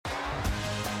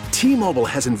T-Mobile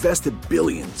has invested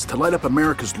billions to light up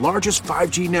America's largest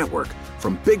 5G network,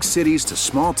 from big cities to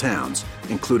small towns,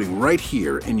 including right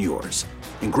here in yours.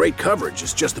 And great coverage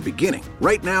is just the beginning.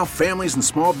 Right now, families and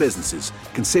small businesses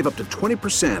can save up to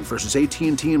 20% versus AT&T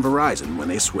and Verizon when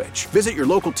they switch. Visit your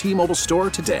local T-Mobile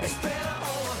store today.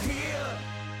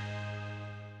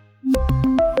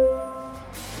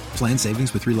 Plan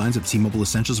savings with 3 lines of T-Mobile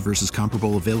Essentials versus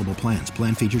comparable available plans.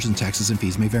 Plan features and taxes and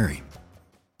fees may vary.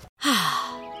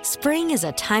 Spring is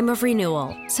a time of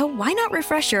renewal, so why not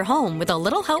refresh your home with a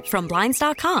little help from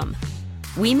Blinds.com?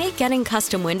 We make getting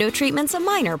custom window treatments a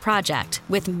minor project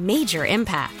with major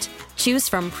impact. Choose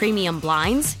from premium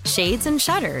blinds, shades, and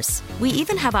shutters. We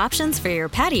even have options for your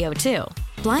patio, too.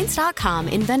 Blinds.com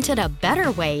invented a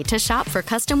better way to shop for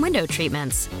custom window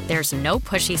treatments. There's no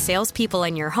pushy salespeople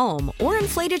in your home or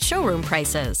inflated showroom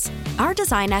prices. Our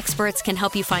design experts can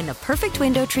help you find the perfect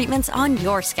window treatments on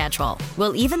your schedule.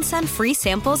 We'll even send free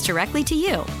samples directly to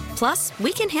you. Plus,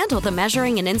 we can handle the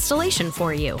measuring and installation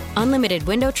for you. Unlimited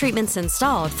window treatments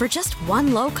installed for just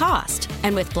one low cost.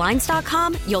 And with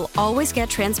Blinds.com, you'll always get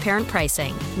transparent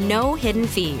pricing. No hidden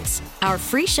fees. Our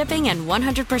free shipping and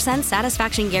 100%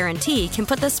 satisfaction guarantee can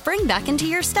put the spring back into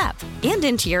your step and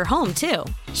into your home, too.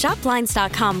 Shop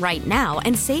Blinds.com right now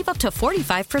and save up to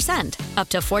 45%. Up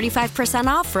to 45%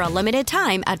 off for a limited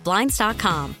time at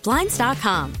Blinds.com.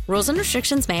 Blinds.com. Rules and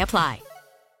restrictions may apply.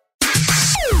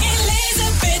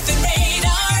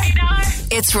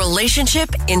 It's relationship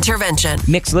intervention.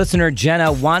 Mixed listener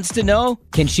Jenna wants to know,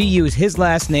 can she use his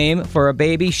last name for a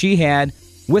baby she had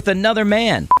with another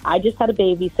man? I just had a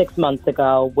baby 6 months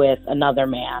ago with another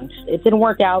man. It didn't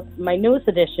work out. My newest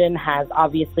addition has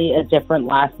obviously a different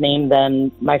last name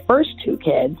than my first 2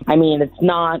 kids. I mean, it's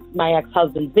not my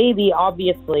ex-husband's baby,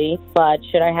 obviously, but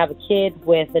should I have a kid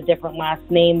with a different last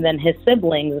name than his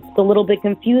siblings? It's a little bit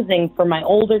confusing for my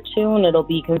older 2, and it'll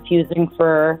be confusing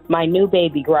for my new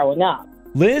baby growing up.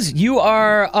 Liz, you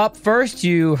are up first.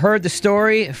 You heard the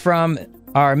story from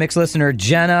our mixed listener,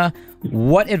 Jenna.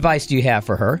 What advice do you have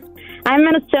for her? I'm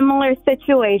in a similar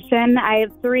situation. I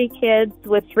have 3 kids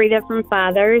with 3 different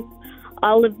fathers.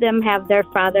 All of them have their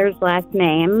father's last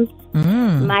names.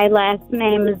 My last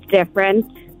name is different.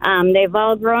 They've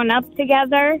all grown up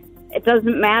together. It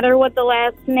doesn't matter what the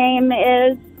last name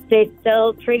is. They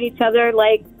still treat each other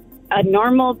like a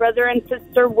normal brother and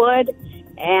sister would,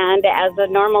 and as a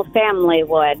normal family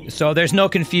would. So there's no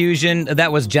confusion.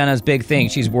 That was Jenna's big thing.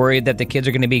 She's worried that the kids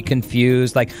are going to be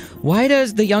confused. Like, why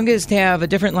does the youngest have a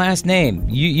different last name?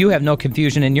 You have no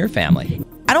confusion in your family.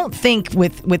 I don't think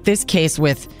with this case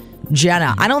with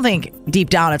Jenna, I don't think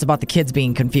deep down it's about the kids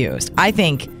being confused. I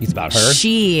think it's about her.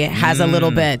 She has a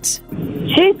little bit.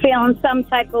 She's feeling some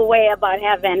type of way about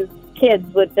having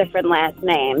kids with different last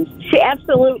names. She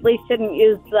absolutely shouldn't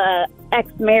use the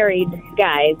ex-married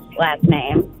guy's last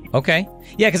name. Okay.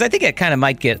 Yeah, because I think it kind of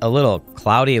might get a little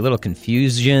cloudy, a little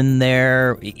confusion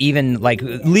there, even like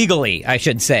legally, I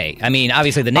should say. I mean,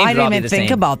 obviously the names I are all didn't the even think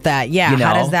same. about that. Yeah,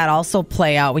 how does that also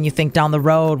play out when you think down the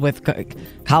road with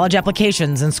college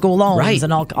applications and school loans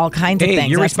and all kinds of things? Hey,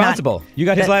 you're responsible. You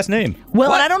got his last name.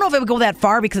 Well, and I don't know if it would go that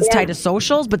far because it's tied to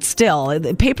socials, but still,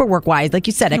 paperwork-wise, like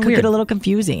you said, it could get a little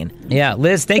confusing. Yeah,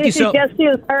 Liz, thank you so much. Just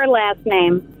use her last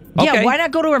name. Okay. Yeah, why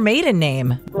not go to her maiden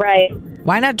name? Right.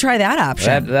 Why not try that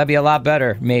option? That'd be a lot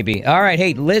better, maybe. All right,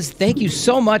 hey, Liz, thank you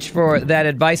so much for that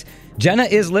advice. Jenna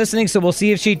is listening, so we'll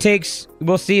see if she takes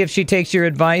your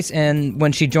advice and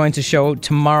when she joins the show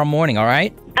tomorrow morning, all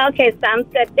right? Okay,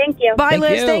 sounds good. Thank you. Bye,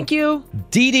 Liz. Thank you.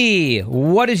 Dee Dee,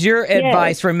 what is your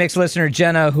advice for mixed listener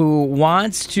Jenna who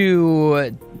wants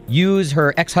to use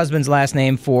her ex-husband's last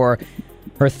name for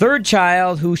her 3rd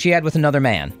child who she had with another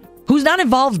man? Who's not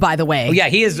involved, by the way. Oh, yeah,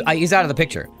 he's out of the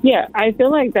picture. Yeah, I feel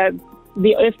like that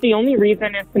if the only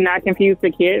reason is to not confuse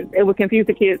the kids, it would confuse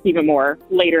the kids even more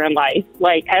later in life.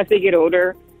 Like, as they get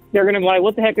older, they're going to be like,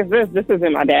 what the heck is this? This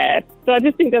isn't my dad. So I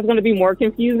just think that's going to be more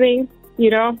confusing, you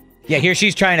know? Yeah, here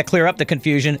she's trying to clear up the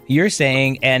confusion. You're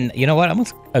saying, and you know what? I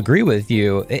almost agree with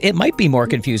you. It might be more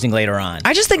confusing later on.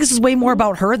 I just think this is way more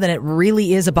about her than it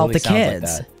really is about the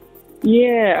kids. Like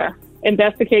yeah. And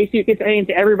that's the case, you could change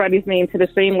everybody's name to the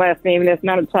same last name, and it's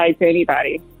not tied to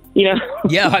anybody. You know?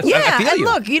 Yeah, I feel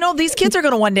and you. Look, these kids are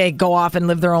going to one day go off and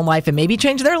live their own life and maybe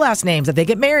change their last names if they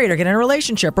get married or get in a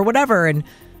relationship or whatever. And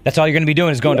that's all you're going to be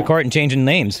doing is going to court and changing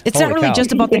names. It's not really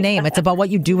just about the name. It's about what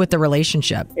you do with the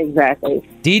relationship. Exactly.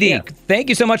 Dee Dee, thank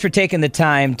you so much for taking the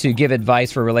time to give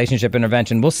advice for relationship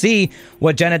intervention. We'll see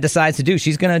what Jenna decides to do.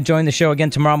 She's going to join the show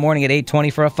again tomorrow morning at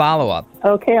 8:20 for a follow-up.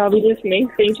 Okay, I'll be listening.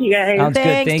 Thank you, guys. Sounds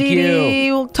Thanks, good. Thank Dee you.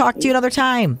 Dee. We'll talk to you another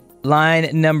time. line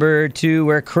number 2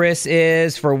 where Chris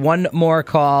is for one more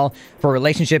call for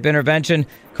relationship intervention.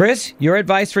 Chris, your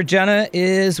advice for Jenna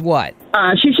is what?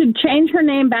 She should change her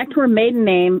name back to her maiden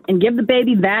name and give the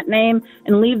baby that name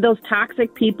and leave those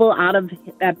toxic people out of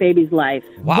that baby's life.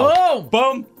 Wow.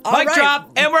 Boom. Mic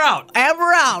drop. And we're out. And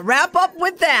we're out. Wrap up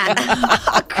with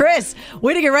that. Chris,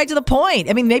 way to get right to the point.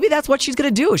 I mean, maybe that's what she's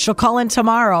going to do. She'll call in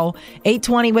tomorrow,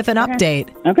 8:20 with an update.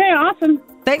 Okay, awesome.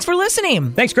 Thanks for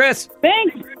listening. Thanks, Chris.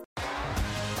 Thanks.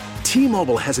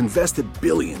 T-Mobile has invested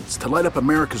billions to light up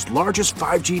America's largest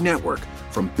 5G network,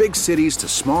 from big cities to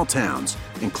small towns,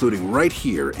 including right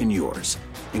here in yours.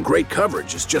 And great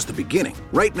coverage is just the beginning.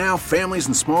 Right now, families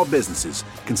and small businesses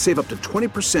can save up to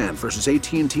 20% versus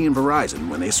AT&T and Verizon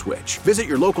when they switch. Visit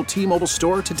your local T-Mobile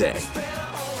store today.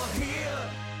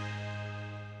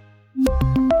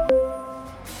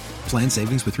 Plan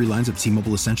savings with 3 lines of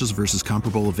T-Mobile Essentials versus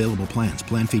comparable available plans.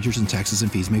 Plan features and taxes and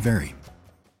fees may vary.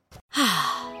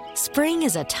 Spring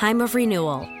is a time of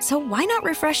renewal, so why not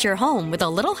refresh your home with a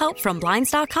little help from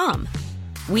Blinds.com?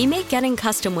 We make getting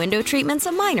custom window treatments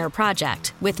a minor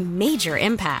project with major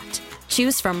impact.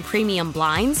 Choose from premium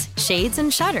blinds, shades,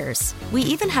 and shutters. We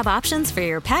even have options for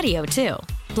your patio, too.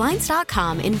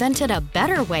 Blinds.com invented a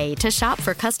better way to shop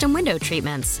for custom window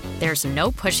treatments. There's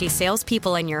no pushy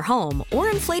salespeople in your home or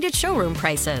inflated showroom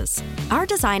prices. Our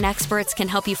design experts can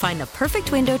help you find the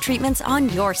perfect window treatments on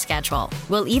your schedule.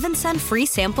 We'll even send free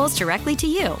samples directly to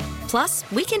you. Plus,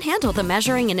 we can handle the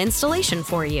measuring and installation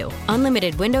for you.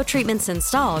 Unlimited window treatments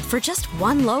installed for just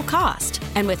one low cost.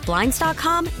 And with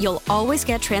Blinds.com, you'll always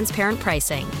get transparent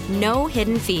pricing. No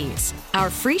hidden fees. Our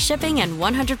free shipping and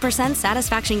 100%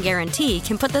 satisfaction guarantee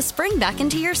can put the spring back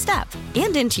into your step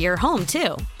and into your home,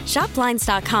 too. Shop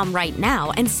Blinds.com right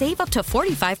now and save up to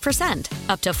 45%.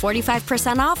 Up to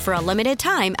 45% off for a limited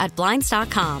time at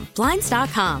Blinds.com.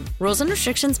 Blinds.com. Rules and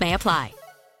restrictions may apply.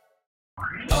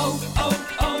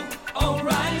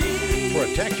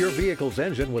 Protect your vehicle's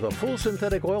engine with a full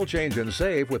synthetic oil change and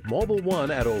save with Mobile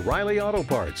One at O'Reilly Auto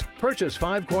Parts. Purchase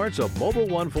 5 quarts of Mobile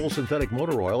One full synthetic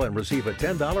motor oil and receive a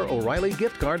 $10 O'Reilly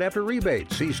gift card after rebate.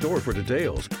 See store for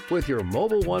details. With your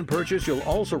Mobile One purchase, you'll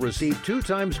also receive 2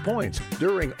 times points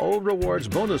during O Rewards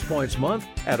Bonus Points Month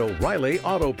at O'Reilly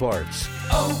Auto Parts.